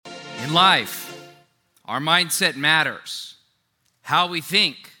In life, our mindset matters. How we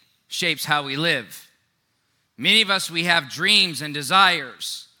think shapes how we live. Many of us, we have dreams and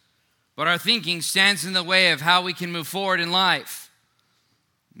desires, but our thinking stands in the way of how we can move forward in life.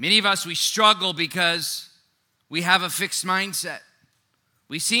 Many of us, we struggle because we have a fixed mindset.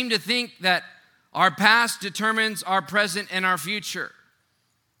 We seem to think that our past determines our present and our future.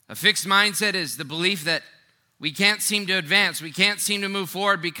 A fixed mindset is the belief that we can't seem to advance, we can't seem to move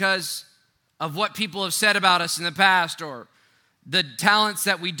forward because of what people have said about us in the past or the talents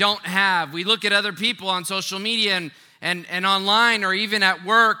that we don't have. We look at other people on social media and online or even at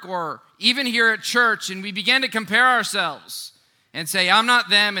work or even here at church, and we begin to compare ourselves and say, I'm not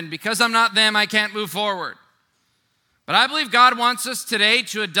them, and because I'm not them, I can't move forward. But I believe God wants us today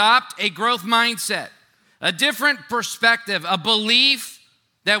to adopt a growth mindset, a different perspective, a belief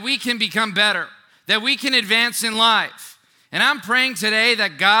that we can become better, that we can advance in life. And I'm praying today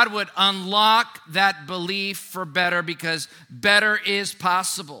that God would unlock that belief for better, because better is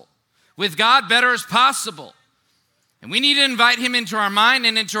possible. With God, better is possible. And we need to invite him into our mind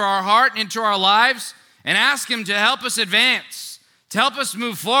and into our heart and into our lives and ask him to help us advance, to help us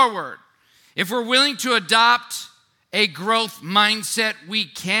move forward. If we're willing to adopt a growth mindset, we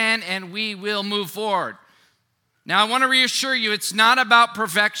can and we will move forward. Now, I want to reassure you, it's not about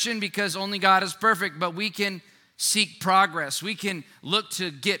perfection, because only God is perfect, but we can seek progress. We can look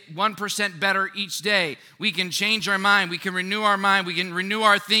to get 1% better each day. We can change our mind. We can renew our mind. We can renew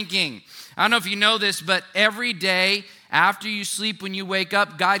our thinking. I don't know if you know this, but every day after you sleep, when you wake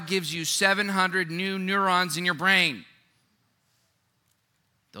up, God gives you 700 new neurons in your brain.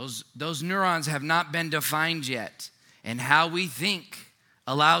 Those neurons have not been defined yet. And how we think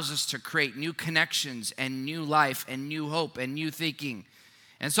allows us to create new connections and new life and new hope and new thinking.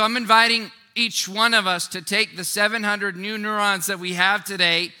 And so I'm inviting each one of us to take the 700 new neurons that we have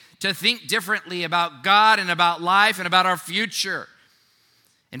today to think differently about God and about life and about our future.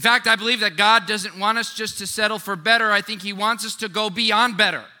 In fact, I believe that God doesn't want us just to settle for better. I think he wants us to go beyond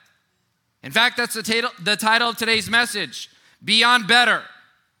better. In fact, that's the title of today's message, Beyond Better.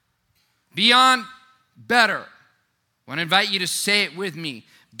 Beyond better. I want to invite you to say it with me.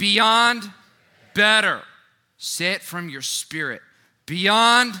 Beyond better. Say it from your spirit.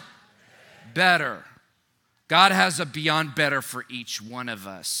 Beyond better. God has a beyond better for each one of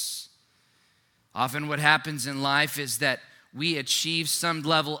us. Often what happens in life is that we achieve some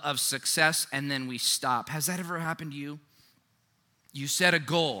level of success and then we stop. Has that ever happened to you? You set a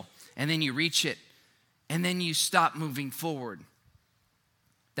goal and then you reach it and then you stop moving forward.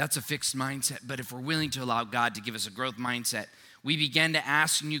 That's a fixed mindset. But if we're willing to allow God to give us a growth mindset, we begin to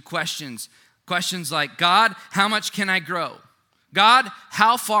ask new questions. Questions like, God, how much can I grow? God,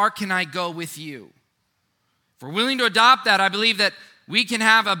 how far can I go with you? If we're willing to adopt that, I believe that we can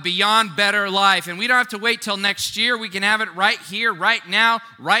have a beyond better life. And we don't have to wait till next year. We can have it right here, right now,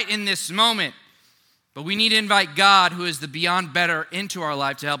 right in this moment. But we need to invite God, who is the beyond better, into our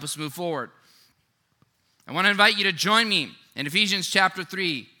life to help us move forward. I want to invite you to join me in Ephesians chapter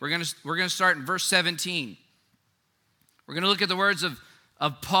 3. We're going to start in verse 17. We're going to look at the words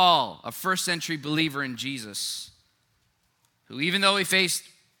of Paul, a first century believer in Jesus, who even though he faced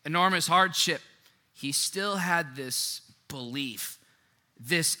enormous hardship, he still had this belief,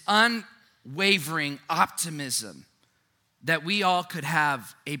 this unwavering optimism that we all could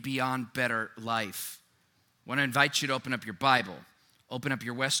have a beyond better life. I want to invite you to open up your Bible, open up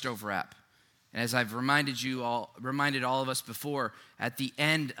your Westover app. And as I've reminded all of us before, at the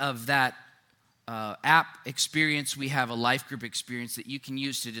end of that app experience, we have a life group experience that you can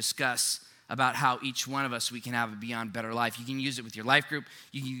use to discuss about how each one of us, we can have a beyond better life. You can use it with your life group.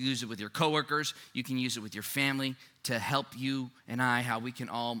 You can use it with your coworkers. You can use it with your family to help you and I, how we can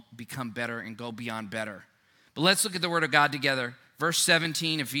all become better and go beyond better. But let's look at the Word of God together. Verse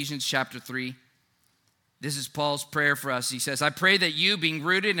 17, Ephesians chapter 3. This is Paul's prayer for us. He says, I pray that you, being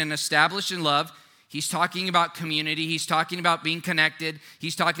rooted and established in love, he's talking about community. He's talking about being connected.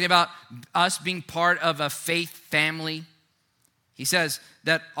 He's talking about us being part of a faith family. He says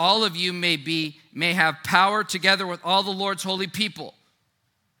that all of you may have power together with all the Lord's holy people.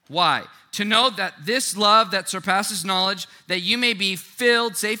 Why? To know that this love that surpasses knowledge, that you may be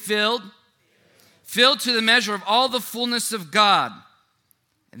filled, say filled, filled to the measure of all the fullness of God.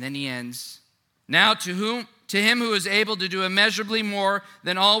 And then he ends, now to him who is able to do immeasurably more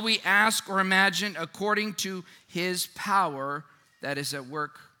than all we ask or imagine, according to his power that is at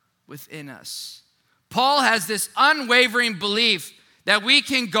work within us. Paul has this unwavering belief that we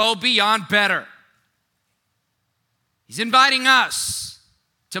can go beyond better. He's inviting us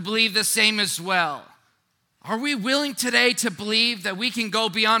to believe the same as well. Are we willing today to believe that we can go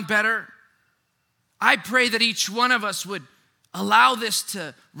beyond better? I pray that each one of us would allow this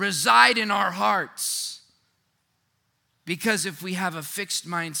to reside in our hearts. Because if we have a fixed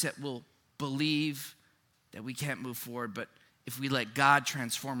mindset, we'll believe that we can't move forward. But if we let God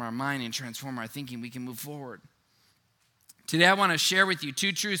transform our mind and transform our thinking, we can move forward. Today I want to share with you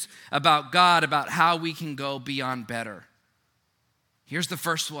 2 truths about God, about how we can go beyond better. Here's the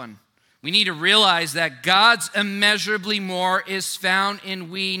first one. We need to realize that God's immeasurably more is found in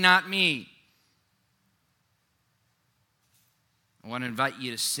we, not me. I want to invite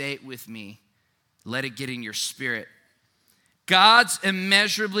you to say it with me. Let it get in your spirit. God's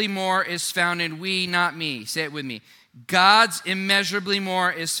immeasurably more is found in we, not me. Say it with me. God's immeasurably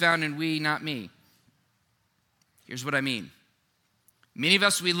more is found in we, not me. Here's what I mean. Many of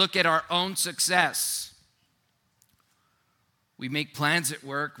us, we look at our own success. We make plans at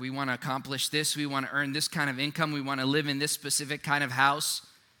work. We want to accomplish this. We want to earn this kind of income. We want to live in this specific kind of house.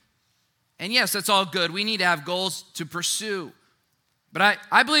 And yes, that's all good. We need to have goals to pursue. But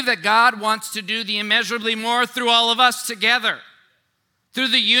I believe that God wants to do the immeasurably more through all of us together, through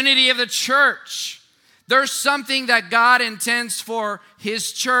the unity of the church. There's something that God intends for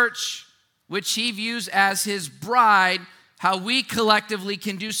his church, which he views as his bride, how we collectively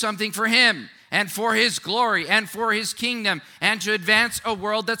can do something for him and for his glory and for his kingdom and to advance a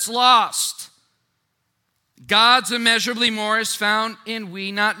world that's lost. God's immeasurably more is found in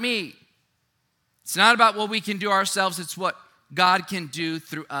we, not me. It's not about what we can do ourselves, it's what God can do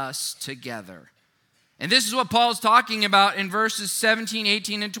through us together. And this is what Paul's talking about in verses 17,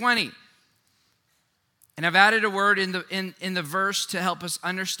 18, and 20. And I've added a word in the verse to help us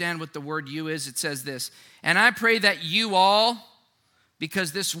understand what the word you is. It says this, and I pray that you all,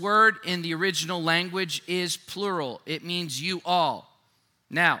 because this word in the original language is plural. It means you all.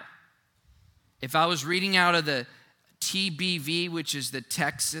 Now, if I was reading out of the TBV, which is the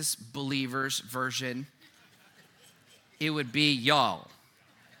Texas Believers version, it would be y'all.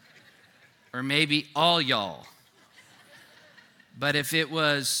 Or maybe all y'all. But if it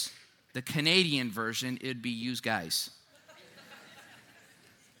was the Canadian version, it'd be you guys.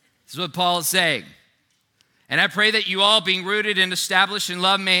 This is what Paul is saying. And I pray that you all, being rooted and established in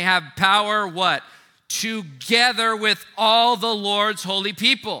love, may have power, what? Together with all the Lord's holy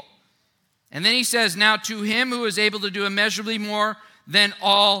people. And then he says, now to him who is able to do immeasurably more than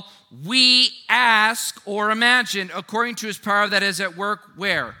all we ask or imagine, according to his power that is at work,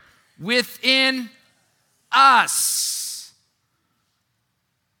 where? Within us.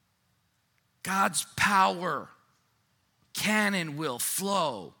 God's power can and will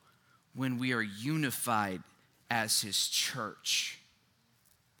flow when we are unified as his church.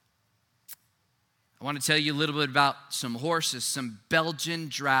 I want to tell you a little bit about some horses, some Belgian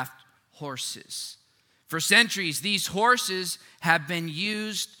draft horses. For centuries, these horses have been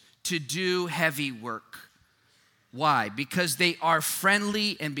used to do heavy work. Why? Because they are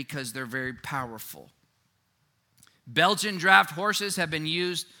friendly and because they're very powerful. Belgian draft horses have been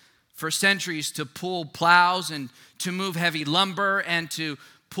used for centuries to pull plows and to move heavy lumber and to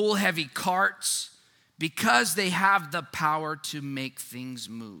pull heavy carts because they have the power to make things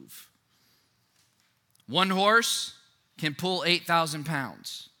move. One horse can pull 8,000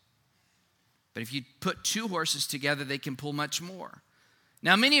 pounds. But if you put 2 horses together, they can pull much more.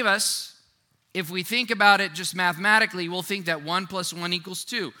 Now, many of us, if we think about it just mathematically, we'll think that 1 + 1 =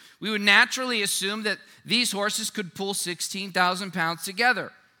 2. We would naturally assume that these horses could pull 16,000 pounds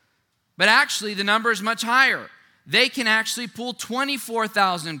together. But actually, the number is much higher. They can actually pull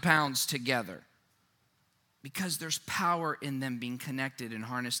 24,000 pounds together because there's power in them being connected and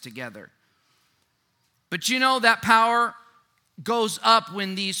harnessed together. But you know that power goes up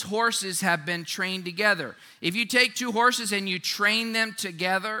when these horses have been trained together. If you take 2 horses and you train them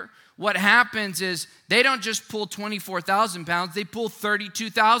together, what happens is they don't just pull 24,000 pounds, they pull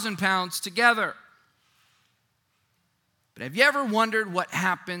 32,000 pounds together. But have you ever wondered what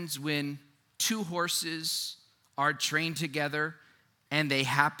happens when 2 horses are trained together and they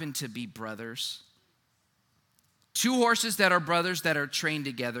happen to be brothers? 2 horses that are brothers that are trained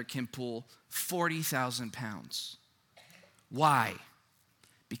together can pull 40,000 pounds. Why?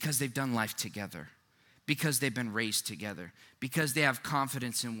 Because they've done life together. Because they've been raised together. Because they have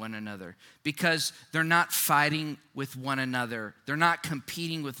confidence in one another. Because they're not fighting with one another. They're not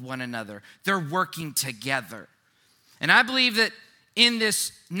competing with one another. They're working together. And I believe that in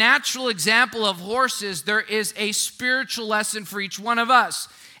this natural example of horses, there is a spiritual lesson for each one of us.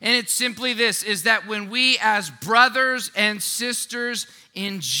 And it's simply this, is that when we as brothers and sisters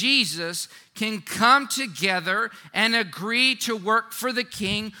in Jesus can come together and agree to work for the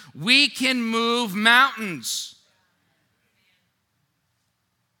King, we can move mountains.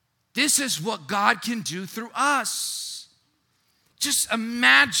 This is what God can do through us. Just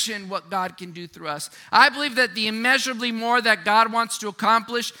imagine what God can do through us. I believe that the immeasurably more that God wants to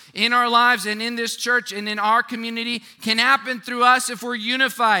accomplish in our lives and in this church and in our community can happen through us if we're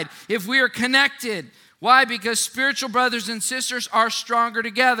unified, if we are connected. Why? Because spiritual brothers and sisters are stronger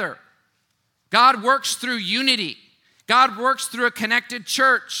together. God works through unity. God works through a connected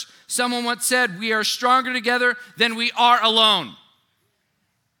church. Someone once said, we are stronger together than we are alone.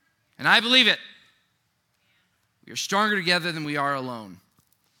 And I believe it. We are stronger together than we are alone.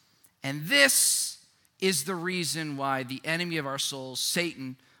 And this is the reason why the enemy of our souls,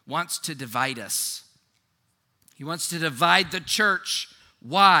 Satan, wants to divide us. He wants to divide the church.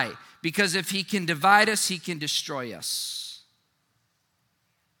 Why? Because if he can divide us, he can destroy us.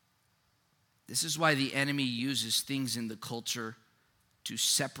 This is why the enemy uses things in the culture to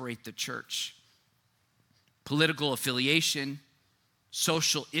separate the church. Political affiliation,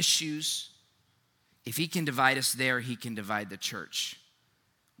 social issues. If he can divide us there, he can divide the church.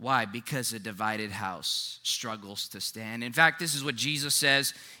 Why? Because a divided house struggles to stand. In fact, this is what Jesus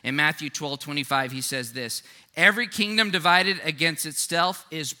says in Matthew 12:25. He says this, every kingdom divided against itself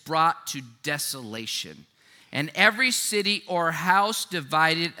is brought to desolation, and every city or house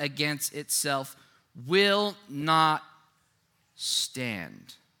divided against itself will not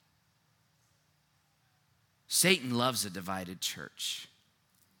stand. Satan loves a divided church.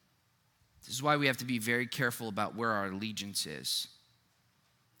 This is why we have to be very careful about where our allegiance is.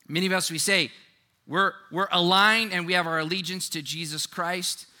 Many of us, we say, we're aligned and we have our allegiance to Jesus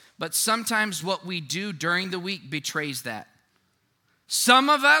Christ, but sometimes what we do during the week betrays that. Some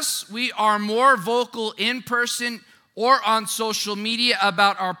of us, we are more vocal in person or on social media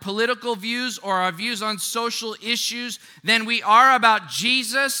about our political views or our views on social issues than we are about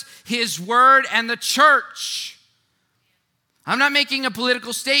Jesus, His Word, and the church. I'm not making a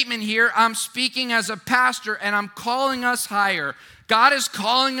political statement here. I'm speaking as a pastor, and I'm calling us higher. God is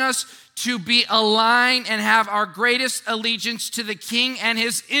calling us to be aligned and have our greatest allegiance to the King and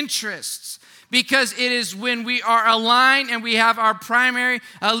His interests. Because it is when we are aligned and we have our primary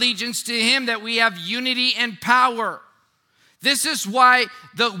allegiance to Him that we have unity and power. This is why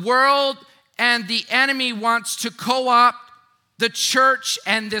the world and the enemy wants to co-opt the church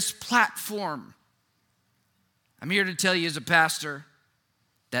and this platform. I'm here to tell you as a pastor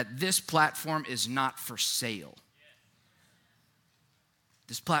that this platform is not for sale.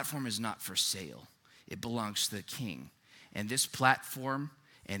 This platform is not for sale. It belongs to the King. And this platform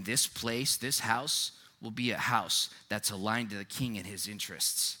and this place, this house, will be a house that's aligned to the King and His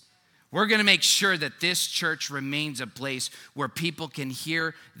interests. We're going to make sure that this church remains a place where people can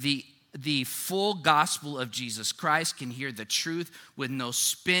hear the full gospel of Jesus Christ, can hear the truth with no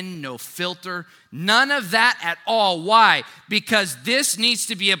spin, no filter, none of that at all. Why? Because this needs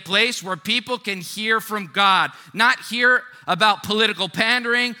to be a place where people can hear from God, not hear about political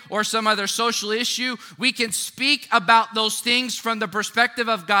pandering or some other social issue. We can speak about those things from the perspective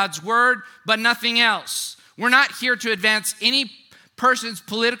of God's word, but nothing else. We're not here to advance any person's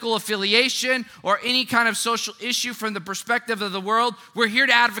political affiliation or any kind of social issue from the perspective of the world. We're here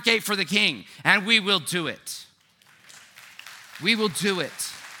to advocate for the King, and we will do it. We will do it.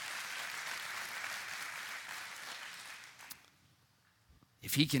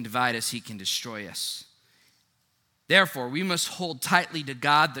 If He can divide us, He can destroy us. Therefore, we must hold tightly to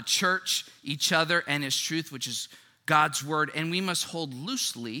God, the church, each other, and His truth, which is God's word, and we must hold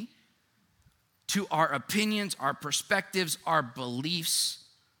loosely to our opinions, our perspectives, our beliefs,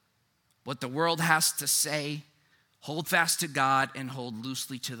 what the world has to say. Hold fast to God and hold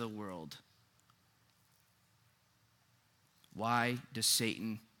loosely to the world. Why does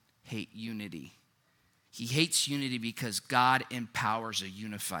Satan hate unity? He hates unity because God empowers a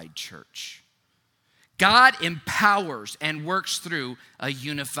unified church. God empowers and works through a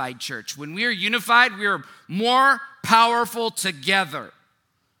unified church. When we are unified, we are more powerful together.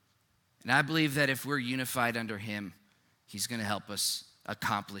 And I believe that if we're unified under Him, He's going to help us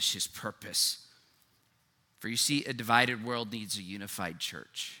accomplish His purpose. For you see, a divided world needs a unified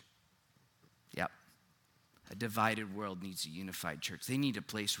church. Yep. A divided world needs a unified church. They need a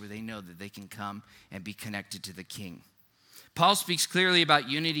place where they know that they can come and be connected to the King. Paul speaks clearly about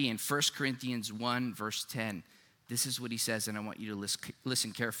unity in 1 Corinthians 1, verse 10. This is what he says, and I want you to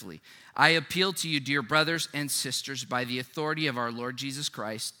listen carefully. I appeal to you, dear brothers and sisters, by the authority of our Lord Jesus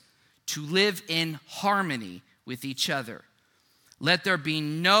Christ, to live in harmony with each other. Let there be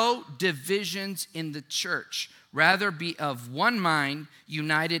no divisions in the church. Rather, be of one mind,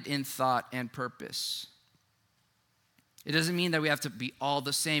 united in thought and purpose. It doesn't mean that we have to be all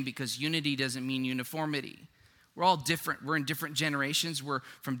the same, because unity doesn't mean uniformity. We're all different. We're in different generations. We're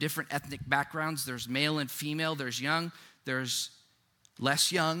from different ethnic backgrounds. There's male and female. There's young. There's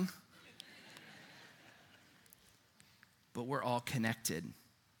less young. But we're all connected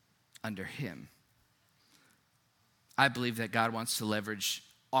under him. I believe that God wants to leverage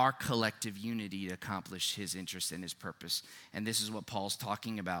our collective unity to accomplish his interest and his purpose. And this is what Paul's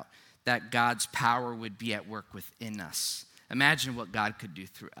talking about, that God's power would be at work within us. Imagine what God could do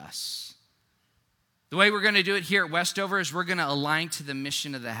through us. The way we're going to do it here at Westover is we're going to align to the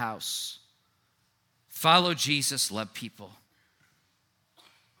mission of the house. Follow Jesus, love people.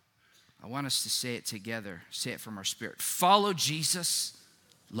 I want us to say it together. Say it from our spirit. Follow Jesus,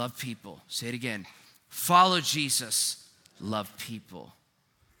 love people. Say it again. Follow Jesus, love people.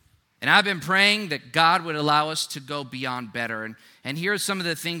 And I've been praying that God would allow us to go beyond better. And here are some of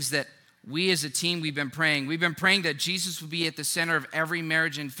the things that we as a team, we've been praying. We've been praying that Jesus would be at the center of every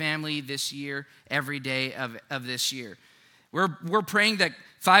marriage and family this year, every day of this year. We're praying that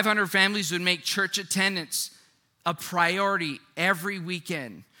 500 families would make church attendance a priority every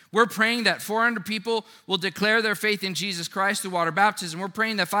weekend. We're praying that 400 people will declare their faith in Jesus Christ through water baptism. We're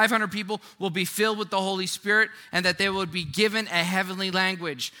praying that 500 people will be filled with the Holy Spirit and that they will be given a heavenly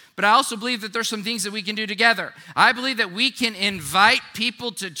language. But I also believe that there's some things that we can do together. I believe that we can invite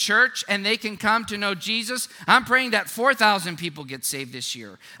people to church and they can come to know Jesus. I'm praying that 4,000 people get saved this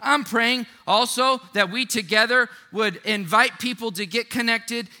year. I'm praying also that we together would invite people to get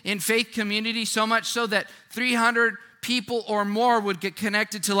connected in faith community, so much so that 300 people or more would get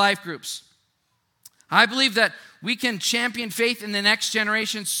connected to life groups. I believe that we can champion faith in the next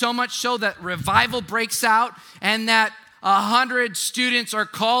generation, so much so that revival breaks out and that 100 students are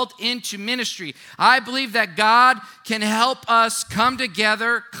called into ministry. I believe that God can help us come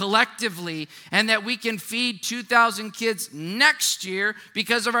together collectively and that we can feed 2,000 kids next year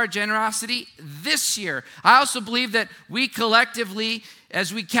because of our generosity this year. I also believe that we collectively,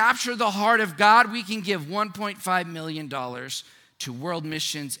 as we capture the heart of God, we can give $1.5 million to world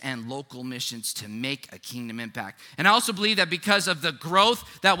missions and local missions to make a kingdom impact. And I also believe that because of the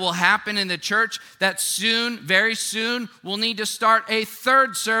growth that will happen in the church, that soon, very soon, we'll need to start a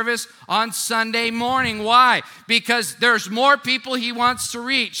third service on Sunday morning. Why? Because there's more people he wants to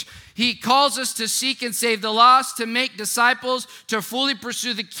reach. He calls us to seek and save the lost, to make disciples, to fully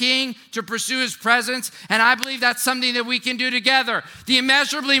pursue the King, to pursue his presence. And I believe that's something that we can do together. The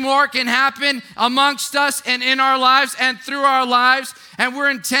immeasurably more can happen amongst us and in our lives and through our lives. And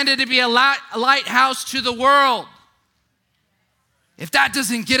we're intended to be a lighthouse to the world. If that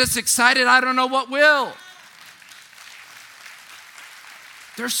doesn't get us excited, I don't know what will.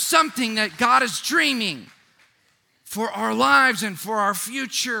 There's something that God is dreaming for our lives and for our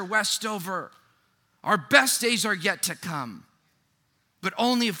future, Westover. Our best days are yet to come, but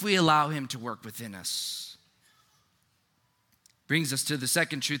only if we allow him to work within us. Brings us to the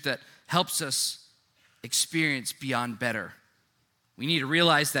second truth that helps us experience beyond better. We need to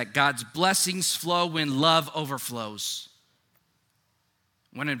realize that God's blessings flow when love overflows.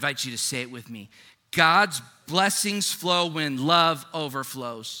 I want to invite you to say it with me. God's blessings flow when love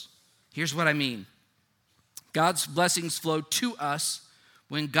overflows. Here's what I mean. God's blessings flow to us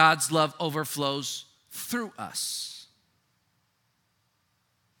when God's love overflows through us.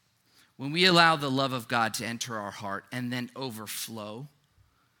 When we allow the love of God to enter our heart and then overflow,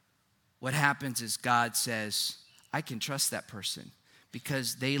 what happens is God says, I can trust that person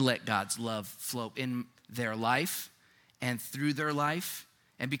because they let God's love flow in their life and through their life,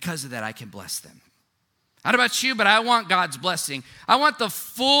 and because of that, I can bless them. I don't know about you, but I want God's blessing. I want the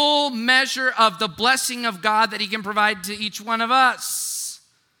full measure of the blessing of God that he can provide to each one of us.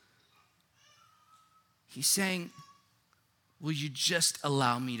 He's saying, will you just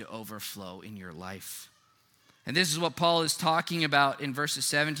allow me to overflow in your life? And this is what Paul is talking about in verses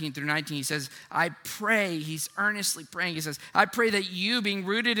 17 through 19. He says, I pray, he's earnestly praying. He says, I pray that you, being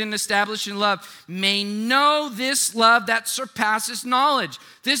rooted and established in love, may know this love that surpasses knowledge.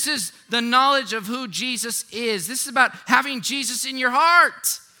 This is the knowledge of who Jesus is. This is about having Jesus in your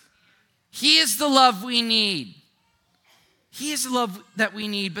heart. He is the love we need. He is the love that we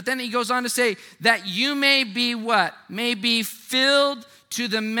need. But then he goes on to say that you may be what? May be filled to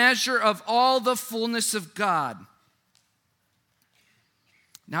the measure of all the fullness of God.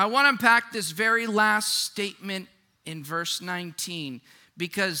 Now I want to unpack this very last statement in verse 19,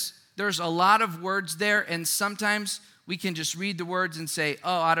 because there's a lot of words there, and sometimes we can just read the words and say,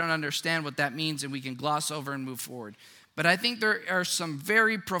 oh, I don't understand what that means, and we can gloss over and move forward. But I think there are some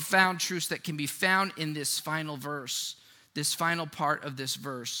very profound truths that can be found in this final verse, this final part of this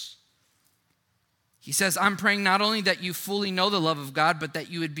verse. He says, I'm praying not only that you fully know the love of God, but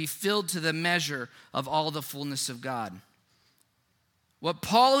that you would be filled to the measure of all the fullness of God. What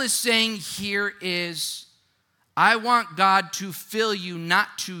Paul is saying here is, I want God to fill you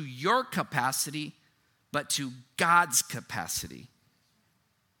not to your capacity, but to God's capacity.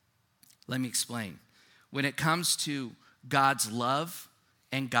 Let me explain. When it comes to God's love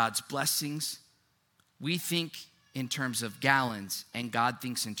and God's blessings, we think in terms of gallons, and God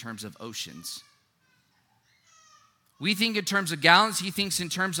thinks in terms of oceans. We think in terms of gallons, he thinks in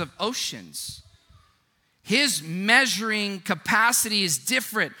terms of oceans. His measuring capacity is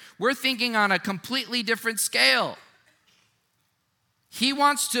different. We're thinking on a completely different scale. He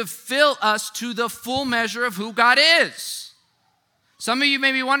wants to fill us to the full measure of who God is. Some of you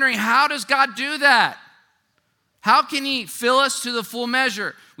may be wondering, how does God do that? How can he fill us to the full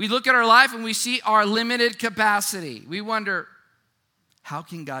measure? We look at our life and we see our limited capacity. We wonder, how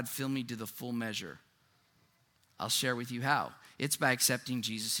can God fill me to the full measure? I'll share with you how. It's by accepting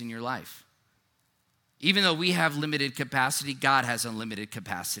Jesus in your life. Even though we have limited capacity, God has unlimited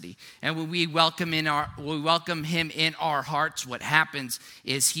capacity. And when we welcome him in our hearts, what happens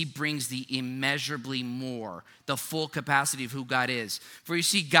is he brings the immeasurably more, the full capacity of who God is. For you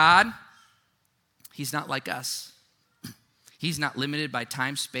see, God, he's not like us. He's not limited by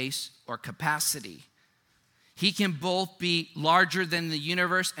time, space, or capacity. He can both be larger than the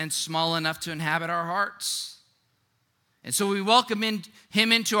universe and small enough to inhabit our hearts. And so we welcome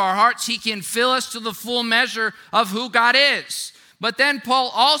him into our hearts. He can fill us to the full measure of who God is. But then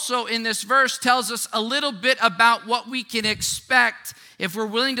Paul also in this verse tells us a little bit about what we can expect if we're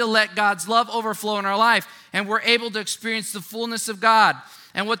willing to let God's love overflow in our life and we're able to experience the fullness of God.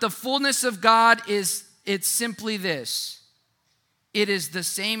 And what the fullness of God is, it's simply this. It is the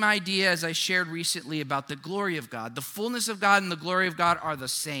same idea as I shared recently about the glory of God. The fullness of God and the glory of God are the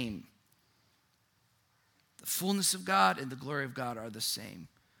same. The fullness of God and the glory of God are the same.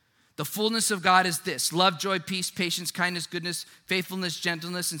 The fullness of God is this: love, joy, peace, patience, kindness, goodness, faithfulness,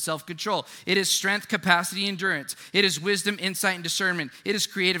 gentleness, and self-control. It is strength, capacity, endurance. It is wisdom, insight, and discernment. It is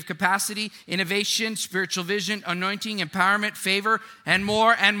creative capacity, innovation, spiritual vision, anointing, empowerment, favor, and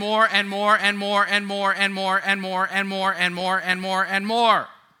more, and more, and more, and more, and more, and more, and more, and more, and more, and more, and more.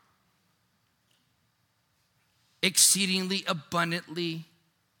 Exceedingly abundantly,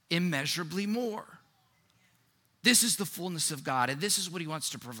 immeasurably more. This is the fullness of God, and this is what he wants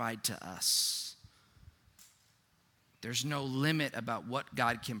to provide to us. There's no limit about what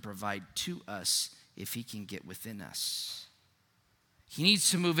God can provide to us if he can get within us. He needs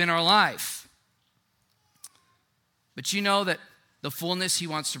to move in our life. But you know that the fullness he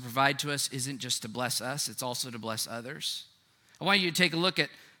wants to provide to us isn't just to bless us, it's also to bless others. I want you to take a look at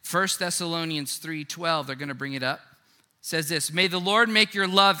 1 Thessalonians 3:12. They're going to bring it up. It says this: may the Lord make your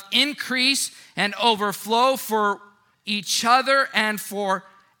love increase and overflow for each other and for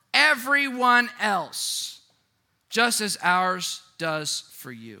everyone else, just as ours does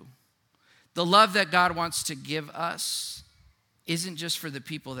for you. The love that God wants to give us isn't just for the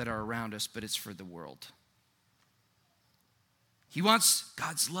people that are around us, but it's for the world. He wants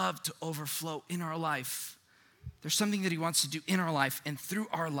God's love to overflow in our life. There's something that he wants to do in our life and through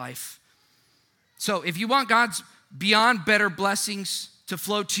our life. So if you want God's beyond better blessings to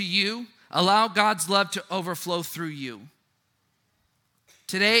flow to you, allow God's love to overflow through you.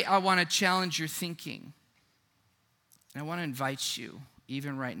 Today, I want to challenge your thinking. And I want to invite you,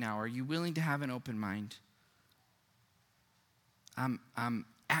 even right now, are you willing to have an open mind? I'm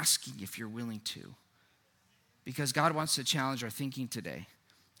asking if you're willing to, because God wants to challenge our thinking today.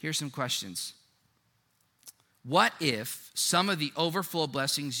 Here's some questions. What if some of the overflow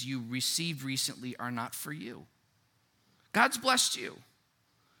blessings you received recently are not for you? God's blessed you.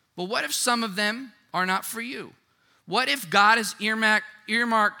 But what if some of them are not for you? What if God has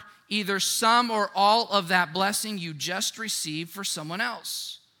earmarked either some or all of that blessing you just received for someone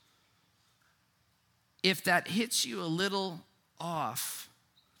else? If that hits you a little off,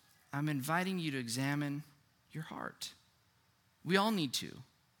 I'm inviting you to examine your heart. We all need to.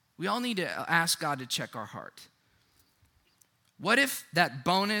 We all need to ask God to check our heart. What if that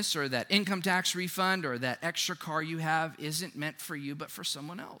bonus or that income tax refund or that extra car you have isn't meant for you but for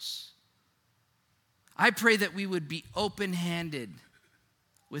someone else? I pray that we would be open-handed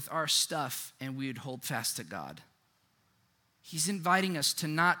with our stuff and we would hold fast to God. He's inviting us to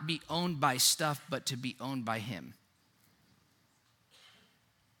not be owned by stuff but to be owned by him.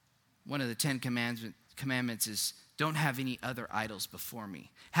 one of the 10 commandments is don't have any other idols before me.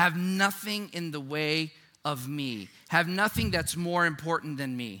 Have nothing in the way of me. Have nothing that's more important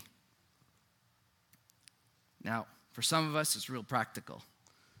than me. Now, for some of us, it's real practical.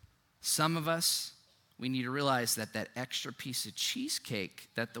 Some of us, we need to realize that that extra piece of cheesecake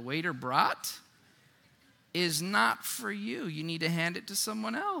that the waiter brought is not for you. You need to hand it to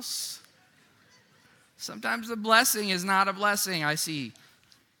someone else. Sometimes the blessing is not a blessing. I see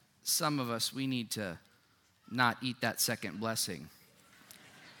some of us, we need to not eat that second blessing.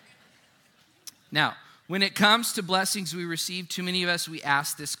 Now, when it comes to blessings we receive, too many of us, we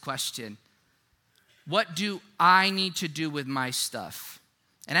ask this question: what do I need to do with my stuff?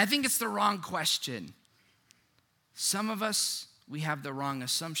 And I think it's the wrong question. Some of us, we have the wrong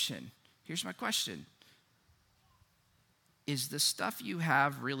assumption. Here's my question: is the stuff you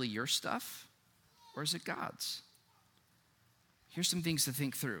have really your stuff, or is it God's? Here's some things to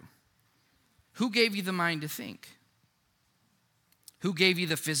think through. Who gave you the mind to think? Who gave you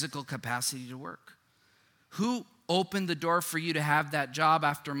the physical capacity to work? Who opened the door for you to have that job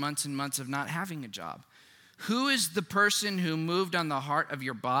after months and months of not having a job? Who is the person who moved on the heart of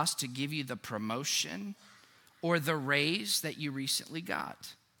your boss to give you the promotion or the raise that you recently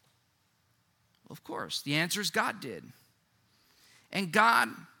got? Well, of course, the answer is God did. And God,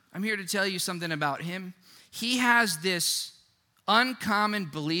 I'm here to tell you something about him. He has this uncommon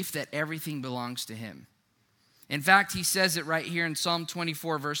belief that everything belongs to him. In fact, he says it right here in Psalm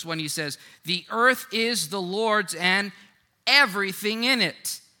 24, verse 1. He says, "The earth is the Lord's and everything in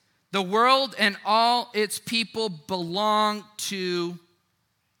it. The world and all its people belong to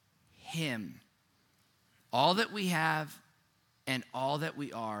him." All that we have and all that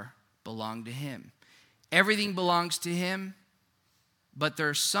we are belong to him. Everything belongs to him, but there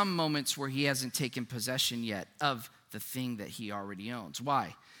are some moments where he hasn't taken possession yet of the thing that he already owns.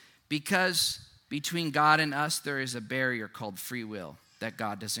 Why? Because between God and us, there is a barrier called free will that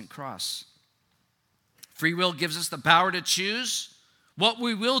God doesn't cross. Free will gives us the power to choose what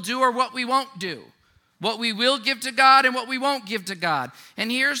we will do or what we won't do, what we will give to God and what we won't give to God.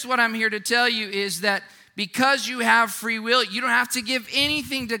 And here's what I'm here to tell you is that because you have free will, you don't have to give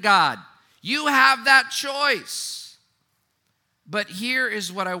anything to God. You have that choice. But here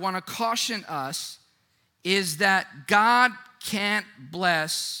is what I want to caution us, is that God can't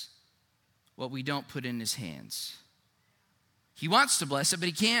bless what we don't put in his hands. He wants to bless it, but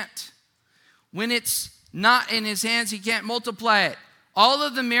he can't. When it's not in his hands, he can't multiply it. All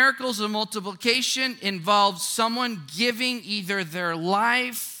of the miracles of multiplication involve someone giving either their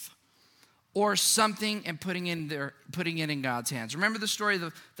life or something and putting it in God's hands. Remember the story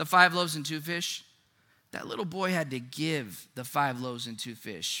of the 5 loaves and 2 fish? That little boy had to give the 5 loaves and 2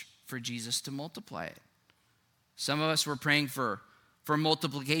 fish for Jesus to multiply it. Some of us were praying for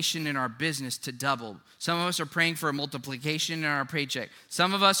multiplication in our business to double. Some of us are praying for a multiplication in our paycheck.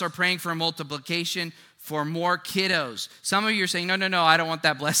 Some of us are praying for a multiplication for more kiddos. Some of you are saying, no, I don't want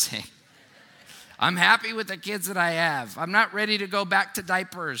that blessing. I'm happy with the kids that I have. I'm not ready to go back to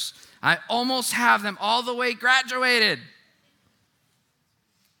diapers. I almost have them all the way graduated.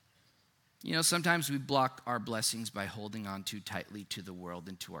 You know, sometimes we block our blessings by holding on too tightly to the world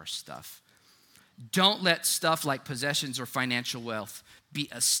and to our stuff. Don't let stuff like possessions or financial wealth be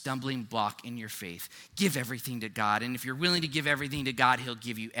a stumbling block in your faith. Give everything to God. And if you're willing to give everything to God, he'll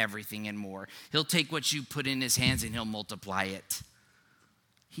give you everything and more. He'll take what you put in his hands and he'll multiply it.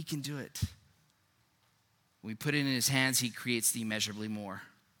 He can do it. When we put it in his hands, he creates the immeasurably more.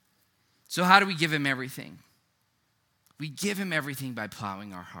 So how do we give him everything? We give him everything by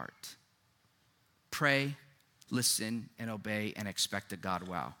plowing our heart. Pray, listen, and obey, and expect a God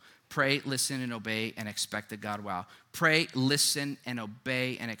wow. Pray, listen, and obey, and expect a God wow. Pray, listen, and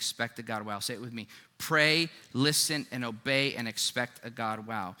obey, and expect a God wow. Say it with me. Pray, listen, and obey, and expect a God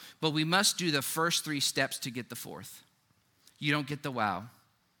wow. But we must do the first 3 steps to get the 4th. You don't get the wow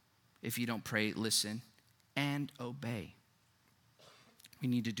if you don't pray, listen, and obey. We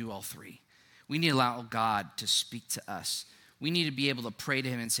need to do all 3. We need to allow God to speak to us. We need to be able to pray to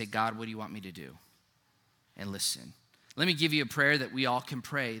him and say, God, what do you want me to do? And listen. Let me give you a prayer that we all can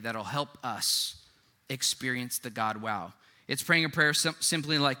pray that'll help us experience the God wow. It's praying a prayer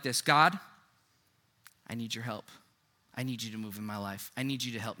simply like this: God, I need your help. I need you to move in my life. I need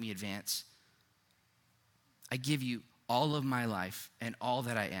you to help me advance. I give you all of my life and all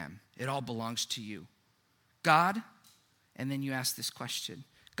that I am. It all belongs to you. God, and then you ask this question: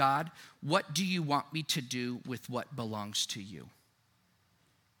 God, what do you want me to do with what belongs to you?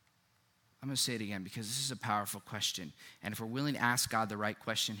 I'm going to say it again because this is a powerful question. And if we're willing to ask God the right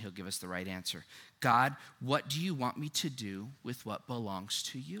question, he'll give us the right answer. God, what do you want me to do with what belongs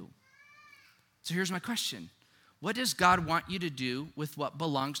to you? So here's my question. What does God want you to do with what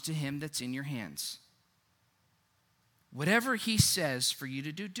belongs to him that's in your hands? Whatever he says for you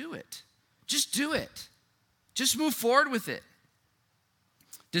to do, do it. Just do it. Just move forward with it.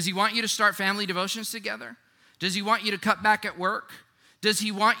 Does he want you to start family devotions together? Does he want you to cut back at work? Does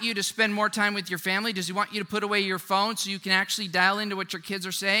he want you to spend more time with your family? Does he want you to put away your phone so you can actually dial into what your kids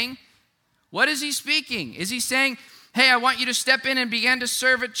are saying? What is he speaking? Is he saying, hey, I want you to step in and begin to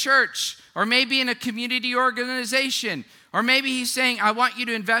serve at church, or maybe in a community organization, or maybe he's saying, I want you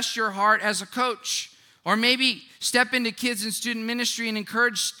to invest your heart as a coach, or maybe step into kids and student ministry and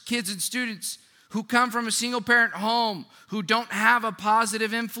encourage kids and students who come from a single parent home, who don't have a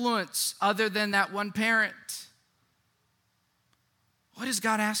positive influence other than that one parent. What is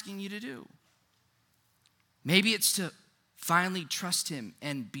God asking you to do? Maybe it's to finally trust him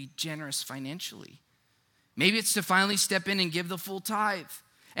and be generous financially. Maybe it's to finally step in and give the full tithe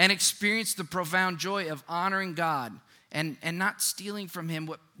and experience the profound joy of honoring God and not stealing from him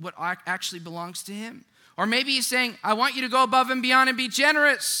what actually belongs to him. Or maybe he's saying, I want you to go above and beyond and be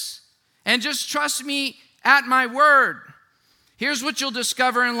generous and just trust me at my word. Here's what you'll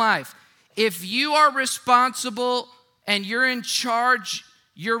discover in life. If you are responsible and you're in charge,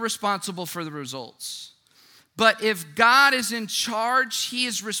 you're responsible for the results. But if God is in charge, he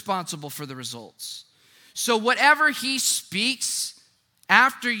is responsible for the results. So whatever he speaks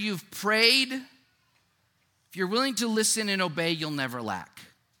after you've prayed, if you're willing to listen and obey, you'll never lack.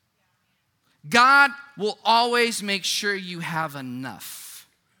 God will always make sure you have enough.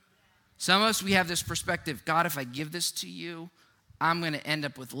 Some of us, we have this perspective, God, if I give this to you, I'm going to end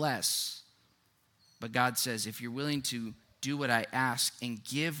up with less. But God says, if you're willing to do what I ask and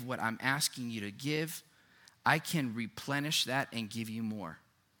give what I'm asking you to give, I can replenish that and give you more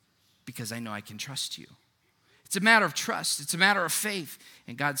because I know I can trust you. It's a matter of trust. It's a matter of faith.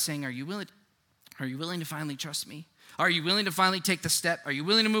 And God's saying, are you willing to finally trust me? Are you willing to finally take the step? Are you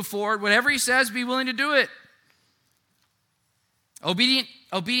willing to move forward? Whatever he says, be willing to do it.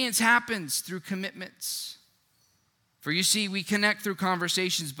 Obedience happens through commitments. For you see, we connect through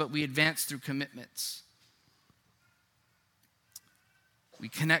conversations, but we advance through commitments. We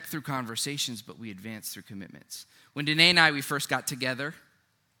connect through conversations, but we advance through commitments. When Danae and I, we first got together,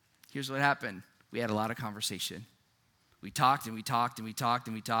 here's what happened. We had a lot of conversation. We talked and we talked and we talked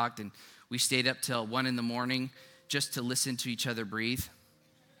and we talked, and we stayed up till 1 a.m. just to listen to each other breathe.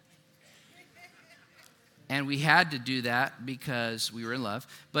 And we had to do that because we were in love.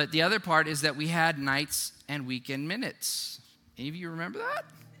 But the other part is that we had nights and weekend minutes. Any of you remember that?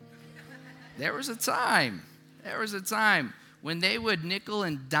 There was a time when they would nickel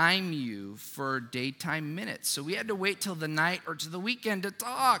and dime you for daytime minutes. So we had to wait till the night or to the weekend to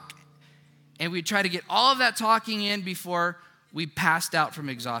talk. And we'd try to get all of that talking in before we passed out from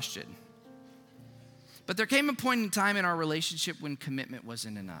exhaustion. But there came a point in time in our relationship when commitment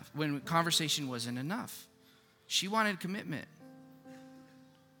wasn't enough, when conversation wasn't enough. She wanted commitment.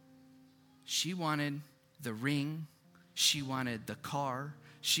 She wanted the ring. She wanted the car.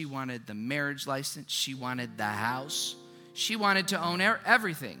 She wanted the marriage license. She wanted the house. She wanted to own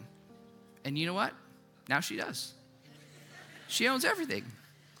everything. And you know what? Now she does. She owns everything.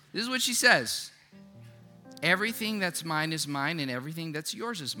 This is what she says. Everything that's mine is mine, and everything that's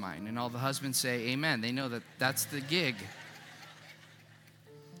yours is mine. And all the husbands say amen. They know that that's the gig.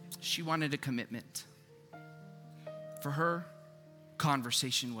 She wanted a commitment. For her,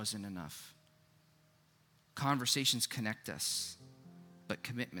 conversation wasn't enough. Conversations connect us, but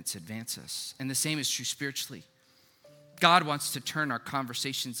commitments advance us. And the same is true spiritually. God wants to turn our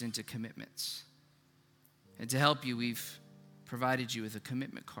conversations into commitments. And to help you, we've provided you with a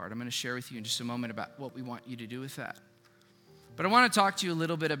commitment card. I'm going to share with you in just a moment about what we want you to do with that. But I want to talk to you a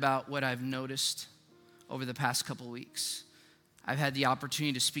little bit about what I've noticed over the past couple weeks. I've had the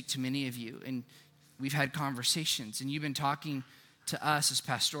opportunity to speak to many of you, and we've had conversations, and you've been talking to us as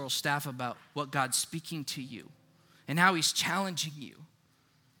pastoral staff about what God's speaking to you and how he's challenging you.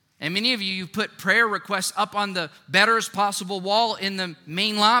 And many of you, you've put prayer requests up on the better as possible wall in the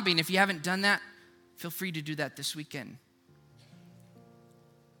main lobby. And if you haven't done that, feel free to do that this weekend.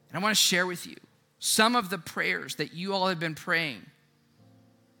 And I want to share with you some of the prayers that you all have been praying.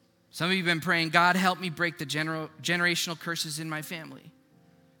 Some of you have been praying, God, help me break the generational curses in my family.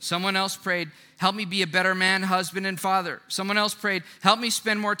 Someone else prayed, help me be a better man, husband, and father. Someone else prayed, help me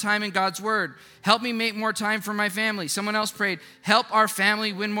spend more time in God's word. Help me make more time for my family. Someone else prayed, help our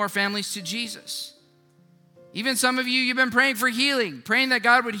family win more families to Jesus. Even some of you, you've been praying for healing, praying that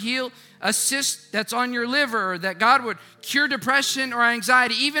God would heal a cyst that's on your liver, or that God would cure depression or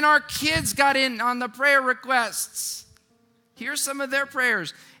anxiety. Even our kids got in on the prayer requests. Here's some of their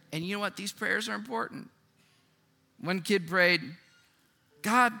prayers. And you know what? These prayers are important. One kid prayed,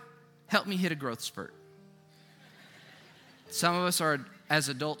 God, help me hit a growth spurt. Some of us are, as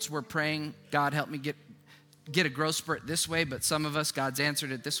adults, we're praying, God, help me get a growth spurt this way, but some of us, God's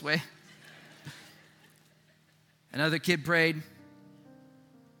answered it this way. Another kid prayed,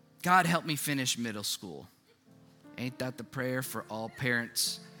 God, help me finish middle school. Ain't that the prayer for all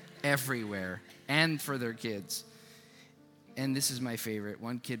parents everywhere and for their kids? And this is my favorite.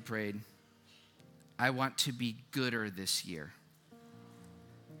 One kid prayed, I want to be gooder this year.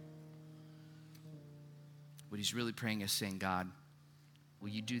 What he's really praying is saying, God, will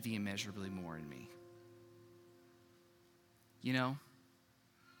you do the immeasurably more in me? You know,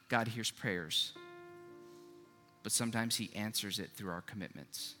 God hears prayers, but sometimes he answers it through our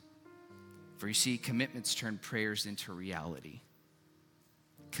commitments. For you see, commitments turn prayers into reality.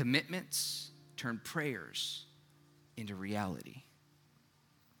 Commitments turn prayers into reality.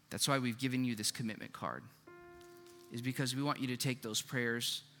 That's why we've given you this commitment card, is because we want you to take those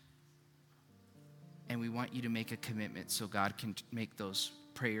prayers and we want you to make a commitment so God can make those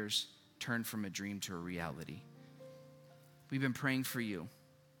prayers turn from a dream to a reality. We've been praying for you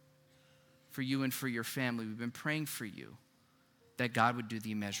and for your family. We've been praying for you that God would do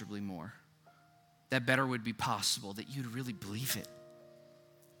the immeasurably more, that better would be possible, that you'd really believe it.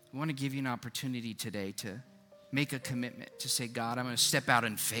 We want to give you an opportunity today to make a commitment, to say, God, I'm going to step out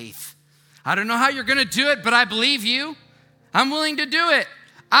in faith. I don't know how you're going to do it, but I believe you. I'm willing to do it.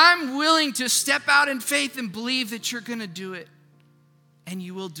 I'm willing to step out in faith and believe that you're going to do it. And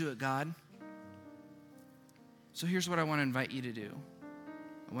you will do it, God. So here's what I want to invite you to do.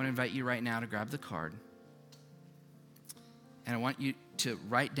 I want to invite you right now to grab the card. And I want you to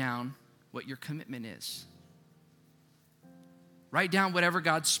write down what your commitment is. Write down whatever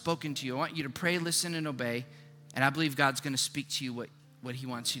God's spoken to you. I want you to pray, listen, and obey. And I believe God's going to speak to you what he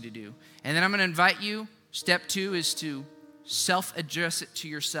wants you to do. And then I'm going to invite you, step 2 is to self-address it to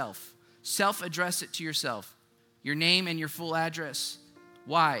yourself. Self-address it to yourself. Your name and your full address.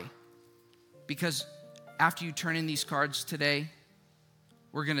 Why? Because after you turn in these cards today,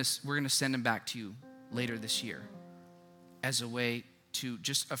 we're gonna send them back to you later this year as a way to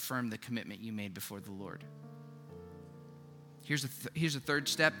just affirm the commitment you made before the Lord. Here's a third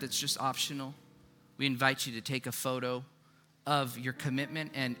step that's just optional. We invite you to take a photo of your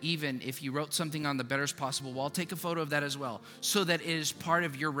commitment, and even if you wrote something on the Better is Possible wall, take a photo of that as well, so that it is part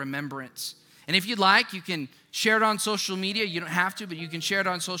of your remembrance. And if you'd like, you can share it on social media. You don't have to, but you can share it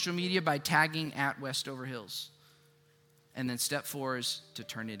on social media by tagging at Westover Hills. And then step 4 is to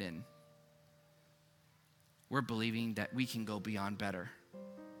turn it in. We're believing that we can go beyond better.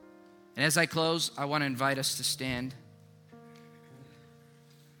 And as I close, I want to invite us to stand.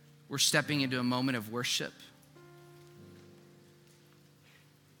 We're stepping into a moment of worship.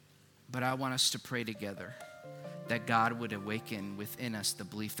 But I want us to pray together that God would awaken within us the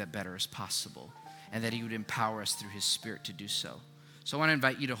belief that better is possible and that he would empower us through his Spirit to do so. So I want to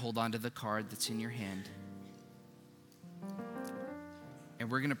invite you to hold on to the card that's in your hand. And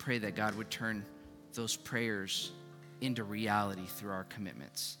we're going to pray that God would turn those prayers into reality through our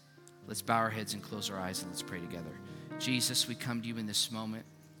commitments. Let's bow our heads and close our eyes and let's pray together. Jesus, we come to you in this moment.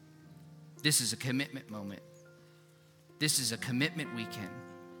 This is a commitment moment. This is a commitment weekend.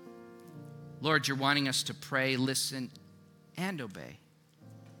 Lord, you're wanting us to pray, listen, and obey.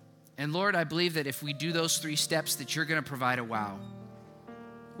 And Lord, I believe that if we do those 3 steps, that you're going to provide a wow.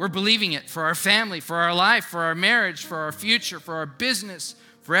 We're believing it for our family, for our life, for our marriage, for our future, for our business,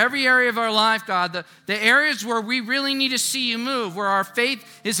 for every area of our life, God. The areas where we really need to see you move, where our faith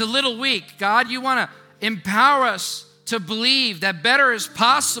is a little weak. God, you want to empower us to believe that better is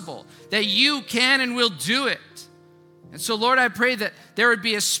possible, that you can and will do it. And so, Lord, I pray that there would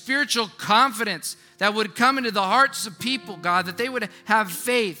be a spiritual confidence that would come into the hearts of people, God, that they would have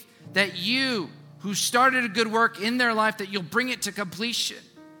faith that you, who started a good work in their life, that you'll bring it to completion.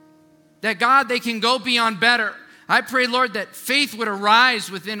 That, God, they can go beyond better. I pray, Lord, that faith would arise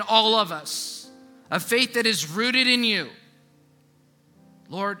within all of us, a faith that is rooted in you.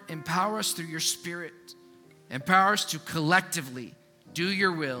 Lord, empower us through your Spirit. Empower us to collectively do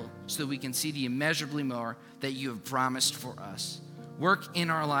your will so that we can see the immeasurably more that you have promised for us. Work in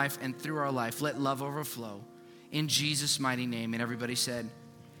our life and through our life. Let love overflow. In Jesus' mighty name. And everybody said,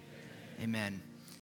 amen.